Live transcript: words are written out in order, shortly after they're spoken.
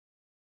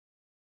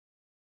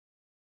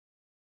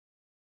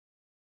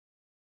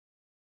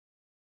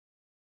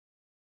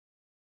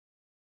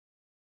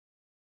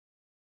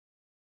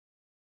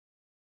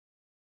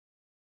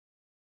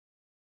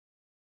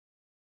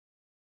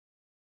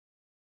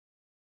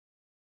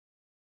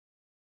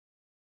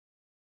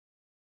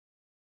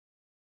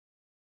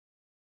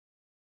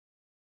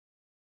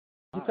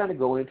kind of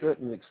go into it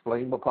and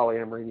explain what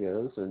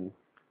polyamory is, and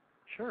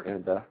sure.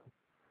 And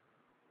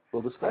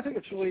we'll discuss. I think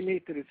it's really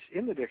neat that it's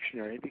in the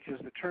dictionary because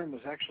the term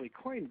was actually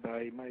coined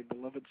by my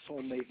beloved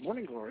soulmate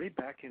Morning Glory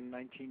back in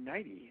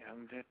 1990,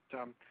 and it's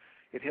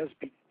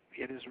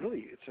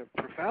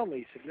a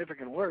profoundly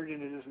significant word,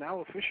 and it is now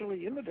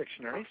officially in the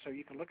dictionary, so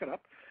you can look it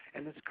up,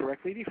 and it's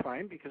correctly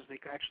defined because they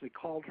actually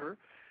called her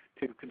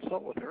to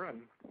consult with her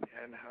on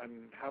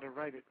how to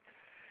write it.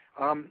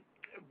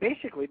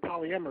 Basically,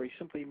 polyamory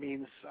simply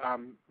means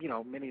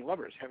many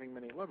lovers, having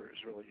many lovers,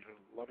 really,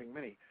 loving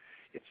many.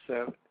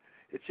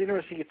 It's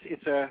interesting.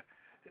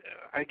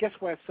 I guess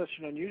why it's such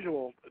an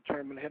unusual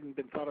term and hadn't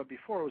been thought of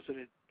before was that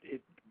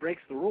it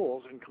breaks the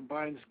rules and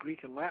combines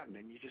Greek and Latin,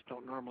 and you just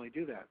don't normally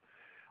do that.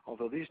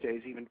 Although these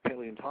days even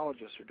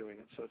paleontologists are doing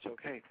it, so it's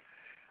okay.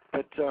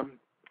 But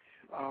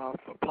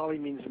poly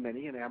means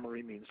many, and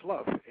amory means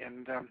love.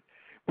 And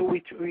but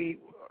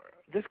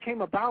this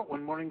came about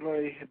when Morning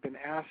Glory had been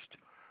asked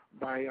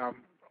by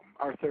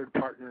our third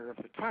partner of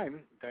the time,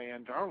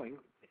 Diane Darling,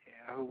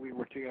 who we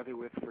were together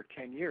with for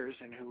 10 years,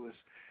 and who was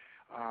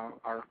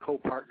our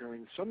co-partner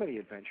in so many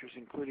adventures,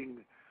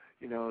 including,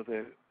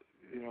 the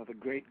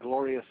great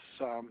glorious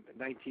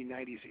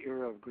 1990s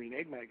era of Green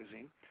Egg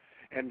magazine,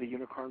 and the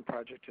Unicorn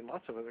Project, and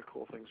lots of other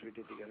cool things we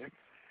did together.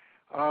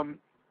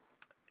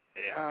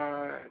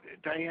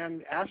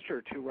 Diane asked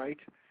her to write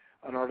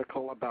an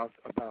article about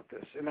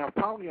this. And now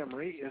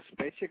polyamory is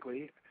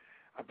basically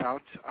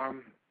about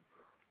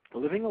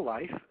living a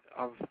life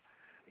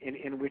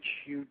in which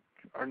you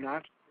are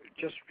not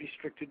just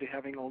restricted to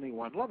having only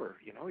one lover.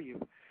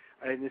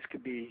 And this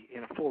could be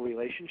in a full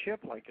relationship,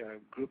 like a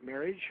group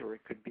marriage, or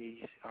it could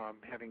be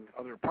having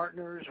other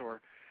partners,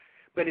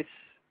 but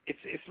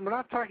we're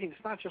not talking.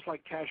 It's not just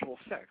like casual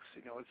sex.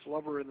 It's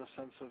lover in the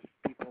sense of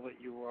people that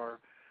you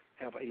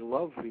have a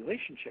love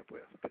relationship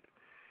with. But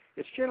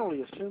it's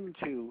generally assumed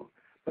to,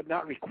 but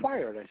not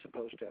required, I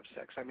suppose, to have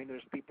sex. I mean,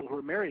 there's people who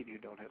are married who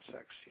don't have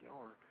sex,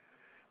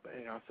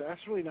 so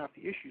that's really not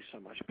the issue so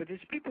much. But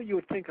it's people you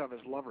would think of as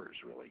lovers,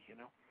 really,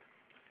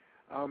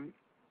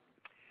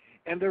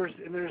 And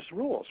there's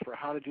rules for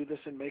how to do this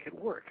and make it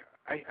work.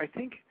 I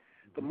think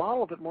the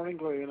model that Morning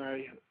Glory and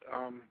I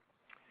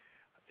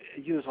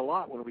use a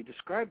lot when we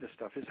describe this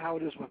stuff is how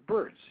it is with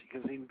birds,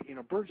 because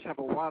birds have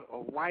a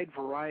wide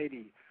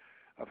variety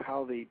of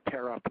how they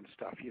pair up and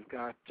stuff. You've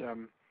got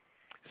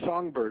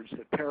songbirds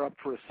that pair up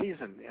for a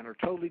season and are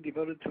totally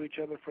devoted to each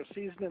other for a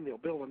season, and they'll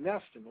build a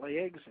nest and lay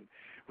eggs and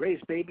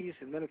raise babies,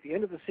 and then at the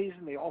end of the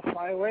season they all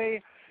fly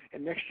away,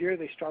 and next year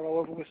they start all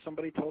over with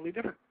somebody totally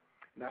different,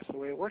 and that's the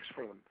way it works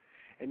for them.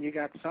 And you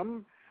got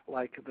some,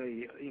 like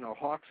the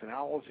hawks and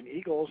owls and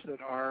eagles,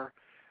 that are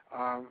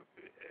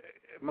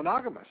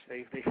monogamous.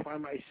 They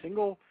find a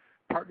single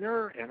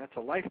partner, and it's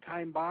a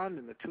lifetime bond,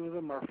 and the two of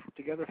them are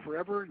together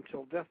forever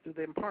until death do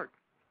them part.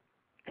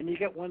 And you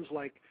get ones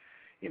like,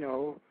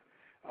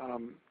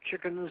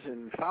 chickens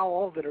and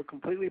fowl that are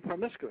completely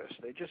promiscuous.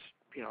 They just,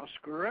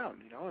 screw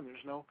around, and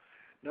there's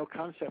no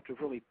concept of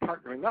really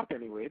partnering up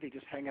anyway. They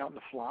just hang out in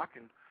the flock,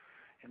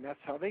 and that's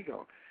how they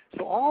go.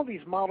 So all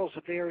these models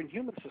are there in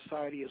human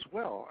society as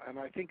well, and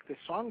I think the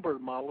songbird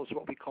model is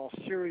what we call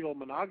serial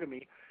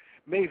monogamy,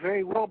 may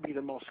very well be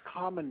the most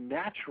common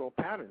natural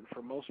pattern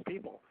for most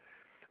people.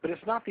 But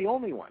it's not the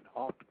only one.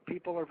 All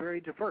people are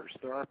very diverse.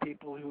 There are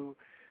people who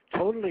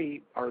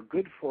totally are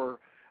good for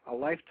a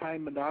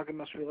lifetime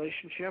monogamous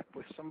relationship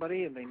with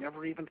somebody, and they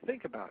never even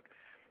think about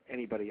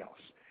anybody else.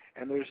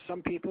 And there's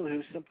some people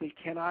who simply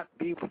cannot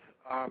be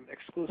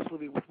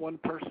exclusively with one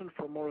person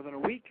for more than a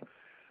week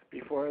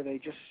before they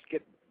just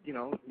get,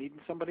 needing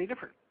somebody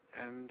different.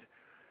 And,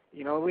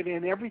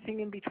 and everything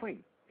in between,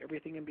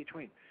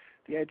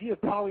 The idea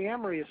of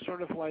polyamory is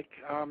sort of like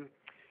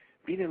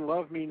being in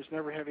love means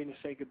never having to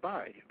say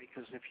goodbye,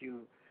 because if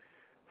you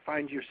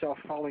find yourself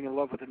falling in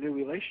love with a new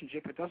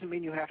relationship, it doesn't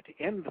mean you have to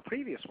end the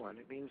previous one.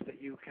 It means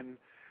that you can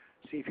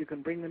see if you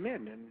can bring them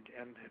in and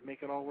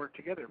make it all work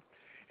together.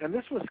 And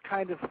this was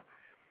kind of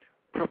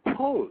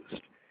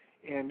proposed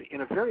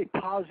in a very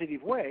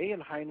positive way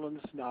in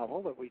Heinlein's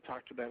novel that we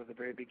talked about at the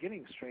very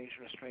beginning, Strange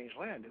in a Strange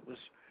Land. It was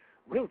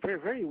really very,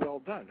 very well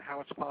done, how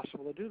it's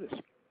possible to do this.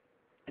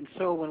 And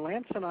so when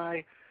Lance and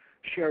I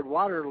shared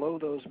Waterloo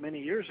those many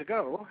years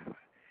ago,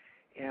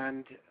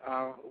 and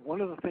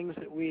one of the things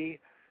that we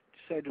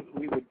said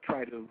we would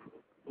try to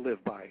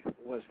live by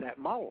was that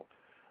model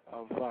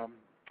of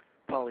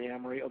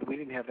polyamory, although we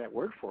didn't have that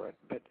word for it,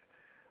 but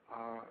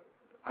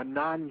a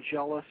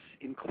non-jealous,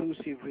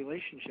 inclusive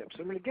relationships.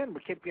 I mean, again, we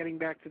kept getting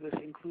back to this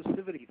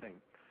inclusivity thing.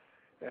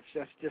 That's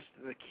just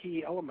the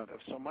key element of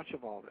so much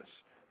of all this,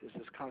 is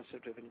this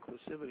concept of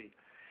inclusivity.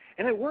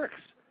 And it works.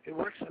 It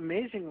works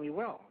amazingly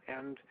well.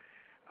 And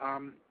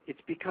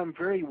it's become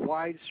very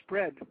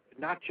widespread,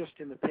 not just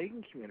in the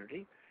pagan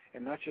community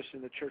and not just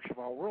in the Church of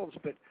All Worlds,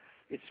 but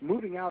it's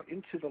moving out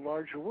into the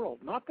larger world.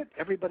 Not that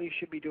everybody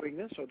should be doing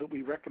this or that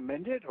we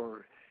recommend it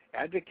or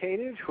advocate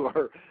it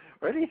or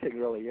anything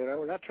really.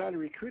 We're not trying to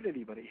recruit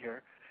anybody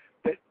here.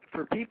 But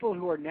for people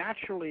who are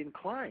naturally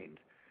inclined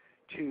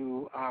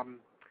to,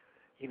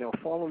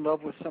 fall in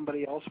love with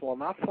somebody else while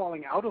not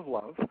falling out of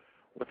love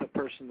with the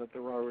person that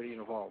they're already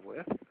involved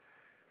with.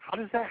 How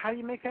do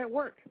you make that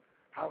work?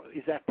 How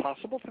is that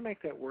possible to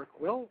make that work?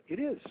 Well, it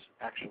is,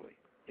 actually.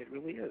 It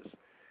really is.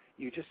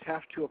 You just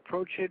have to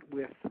approach it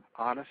with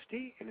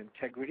honesty and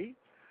integrity.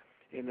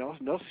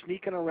 No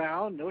sneaking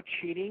around, no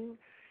cheating,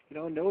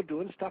 no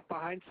doing stuff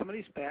behind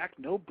somebody's back,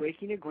 no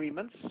breaking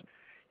agreements.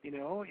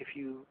 If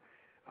you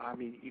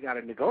got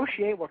to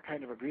negotiate what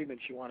kind of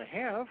agreements you want to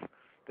have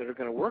that are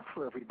going to work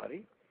for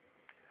everybody.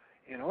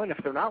 And if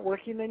they're not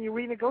working, then you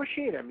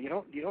renegotiate them. You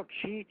don't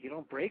cheat, you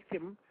don't break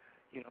them.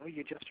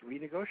 You just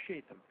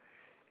renegotiate them.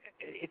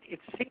 It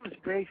seems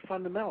very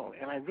fundamental,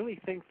 and I really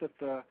think that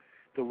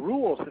the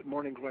rules that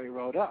Morning Glory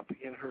wrote up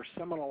in her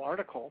seminal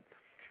article,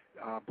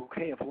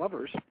 Bouquet of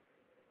Lovers,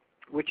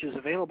 which is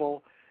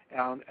available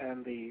on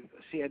the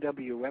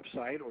CIW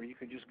website, or you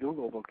can just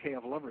Google Bouquet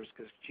of Lovers,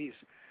 because, geez,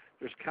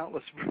 there's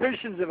countless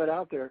versions of it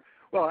out there.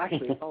 Well,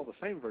 actually, it's all the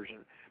same version,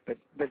 but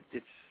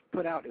it's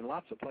put out in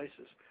lots of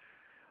places.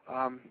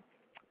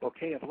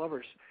 Bouquet of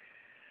Lovers,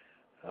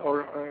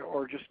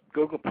 or just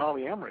Google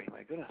polyamory.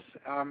 My goodness.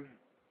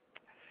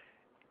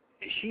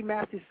 She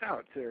mapped this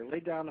out there,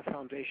 laid down a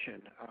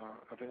foundation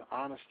of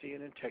honesty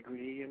and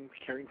integrity and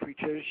caring for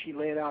each other. She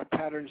laid out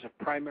patterns of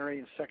primary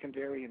and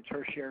secondary and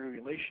tertiary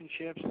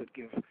relationships that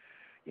give,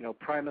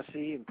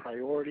 primacy and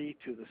priority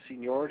to the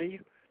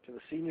seniority, to the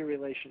senior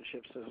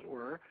relationships, as it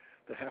were,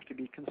 that have to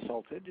be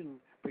consulted and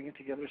bring it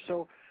together.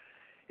 So,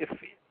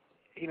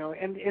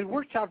 and it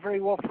worked out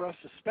very well for us,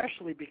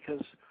 especially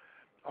because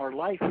our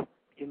life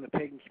in the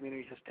pagan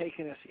community has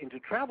taken us into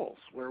travels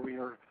where we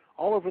are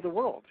all over the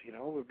world.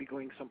 We'll be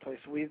going someplace.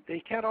 They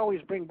can't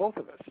always bring both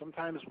of us.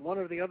 Sometimes one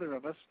or the other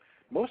of us,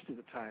 most of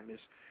the time,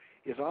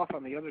 is off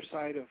on the other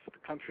side of the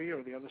country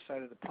or the other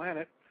side of the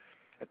planet,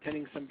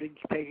 attending some big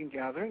pagan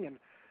gathering,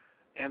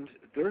 and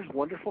there's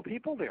wonderful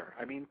people there.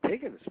 I mean,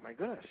 pagans, my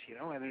goodness,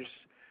 and there's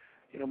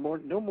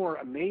no more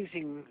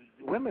amazing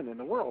women in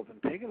the world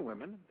than pagan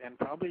women, and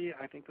probably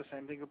I think the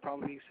same thing would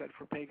probably be said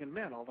for pagan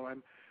men, although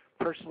I'm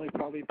personally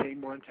probably paying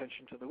more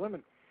attention to the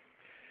women.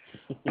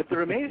 But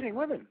they're amazing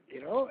women,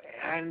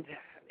 and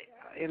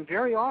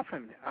very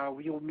often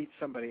you'll meet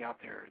somebody out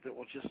there that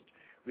will just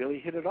really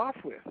hit it off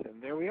with,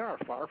 and there we are,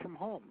 far from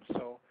home.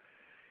 So,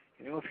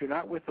 if you're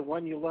not with the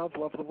one you love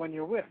the one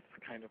you're with,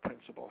 kind of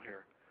principle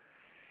here.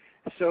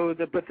 So,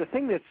 but the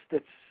thing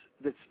that's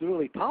the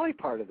really poly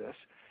part of this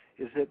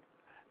is that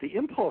the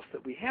impulse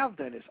that we have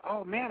then is,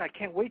 oh man, I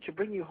can't wait to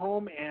bring you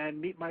home and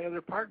meet my other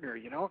partner,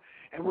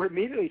 and we're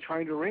immediately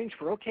trying to arrange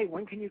for, okay,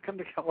 when can you come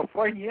to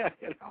California,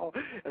 and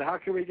how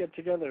can we get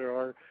together,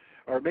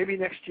 or maybe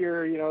next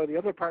year, the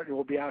other partner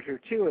will be out here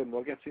too, and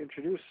we'll get to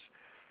introduce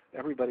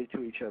everybody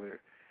to each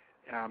other.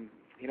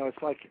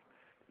 It's like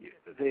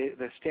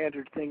the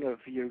standard thing of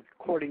you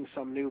courting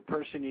some new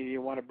person,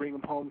 you want to bring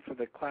them home for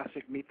the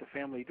classic meet the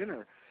family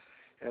dinner,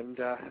 and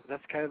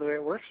that's kind of the way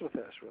it works with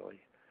us, really.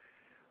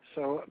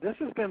 So this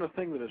has been a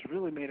thing that has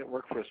really made it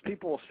work for us.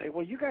 People will say,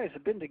 well, you guys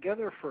have been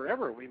together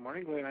forever.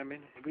 Morning Glory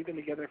and we've been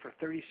together for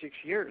 36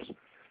 years.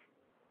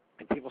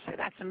 And people say,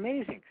 that's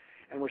amazing.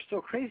 And we're still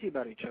crazy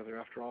about each other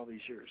after all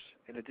these years,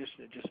 in addition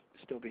to just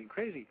still being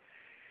crazy.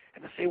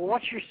 And they say, well,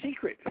 what's your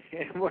secret?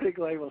 And Morning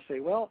Glory will say,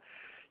 well,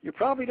 you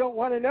probably don't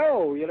want to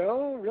know,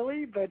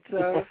 really, but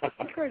the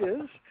secret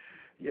is,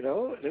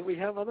 that we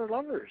have other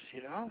lovers,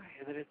 and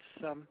that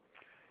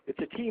it's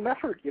a team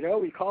effort,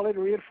 we call it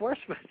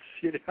reinforcements,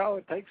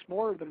 it takes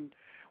more than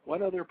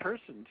one other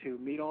person to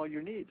meet all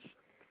your needs.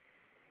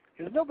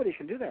 Because nobody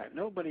can do that.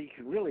 Nobody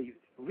can really,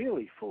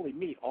 really fully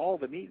meet all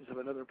the needs of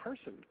another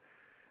person,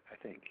 I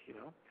think,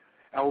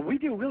 we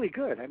do really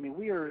good. I mean,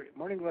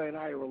 Morning Glory and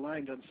I are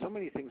aligned on so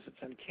many things, it's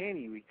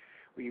uncanny.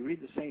 We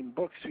read the same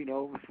books,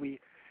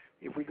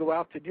 if we go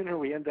out to dinner,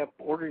 we end up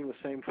ordering the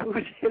same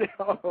food,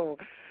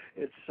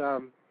 it's,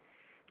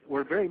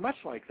 we're very much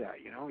like that,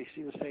 we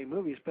see the same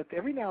movies, but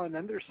every now and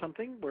then there's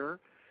something where,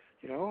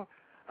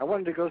 I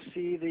wanted to go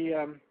see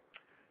the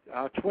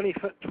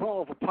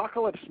 2012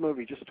 Apocalypse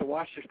movie just to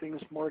watch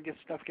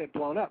stuff get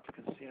blown up,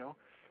 because,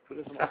 who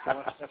doesn't like to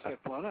watch stuff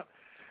get blown up?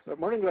 But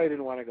Morning Glory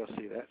didn't want to go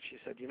see that. She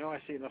said, I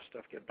see enough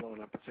stuff get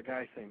blown up. It's a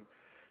guy thing,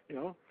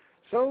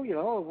 So,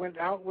 I went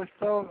out with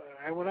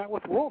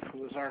Wolf, who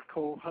was our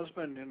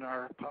co-husband in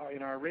our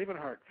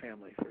Ravenheart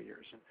family for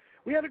years. And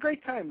we had a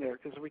great time there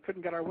because we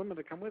couldn't get our women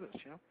to come with us,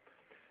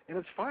 And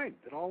it's fine.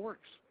 It all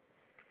works.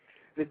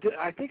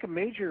 I think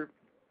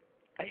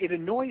it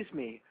annoys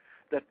me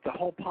that the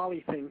whole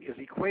poly thing is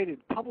equated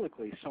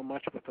publicly so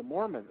much with the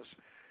Mormons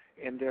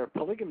and their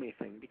polygamy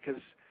thing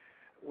because,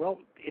 well,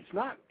 it's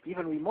not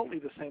even remotely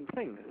the same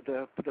thing.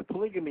 The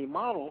polygamy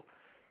model,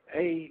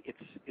 it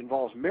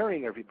involves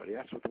marrying everybody.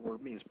 That's what the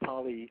word means.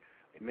 Poly,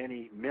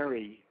 many,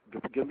 marry.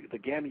 The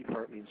gammy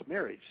part means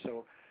marriage.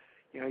 So,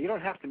 you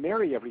don't have to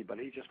marry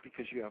everybody just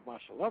because you have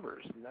lots of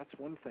lovers, and that's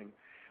one thing.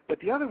 But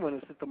the other one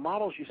is that the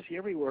models you see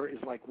everywhere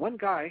is like one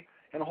guy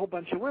and a whole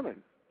bunch of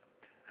women.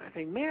 And I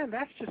think, man,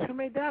 that's just who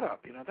made that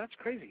up? That's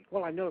crazy.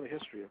 Well, I know the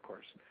history, of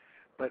course.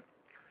 But,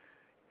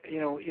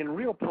 in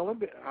real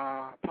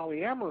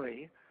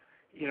polyamory,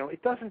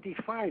 it doesn't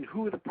define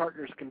who the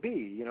partners can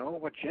be,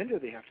 what gender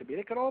they have to be.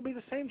 They could all be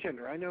the same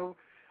gender. I know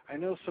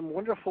some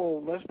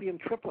wonderful lesbian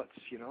triplets,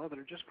 that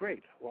are just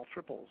great. Well,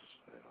 triples,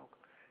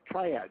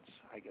 triads,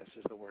 I guess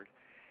is the word.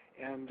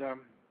 And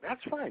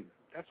that's fine.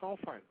 That's all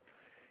fine.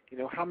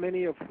 How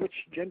many of which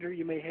gender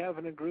you may have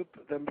in a group.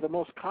 The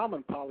most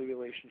common poly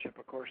relationship,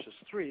 of course, is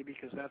 3,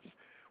 because that's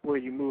where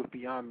you move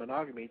beyond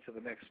monogamy to the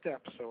next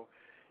step. So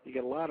you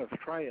get a lot of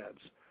triads.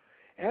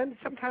 And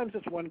sometimes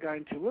it's 1 guy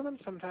and 2 women.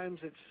 Sometimes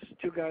it's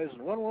 2 guys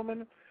and 1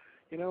 woman,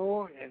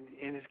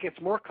 and it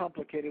gets more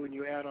complicated when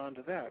you add on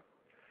to that.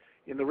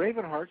 In the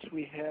Ravenhearts,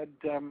 we had,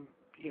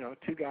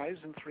 2 guys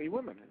and 3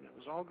 women, and it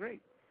was all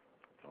great.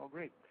 It's all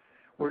great.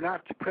 We're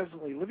not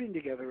presently living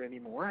together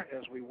anymore,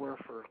 as we were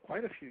for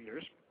quite a few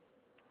years,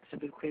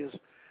 simply because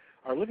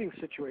our living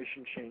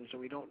situation changed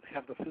and we don't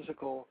have the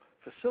physical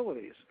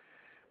facilities.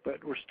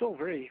 But we're still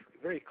very,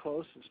 very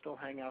close and still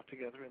hang out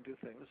together and do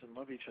things and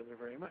love each other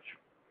very much.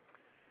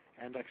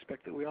 And I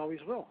expect that we always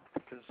will,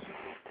 because,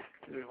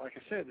 like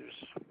I said,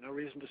 there's no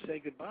reason to say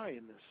goodbye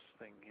in this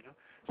thing,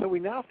 So we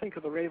now think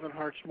of the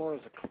Ravenhearts more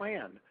as a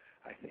clan,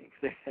 I think,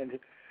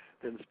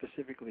 than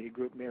specifically a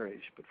group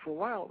marriage. But for a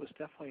while, it was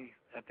definitely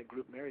at the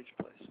group marriage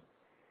place.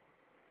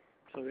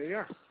 So there you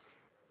are.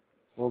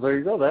 Well, there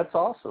you go. That's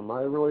awesome.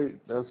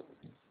 That's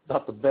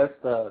not the best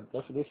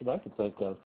definition I could think of.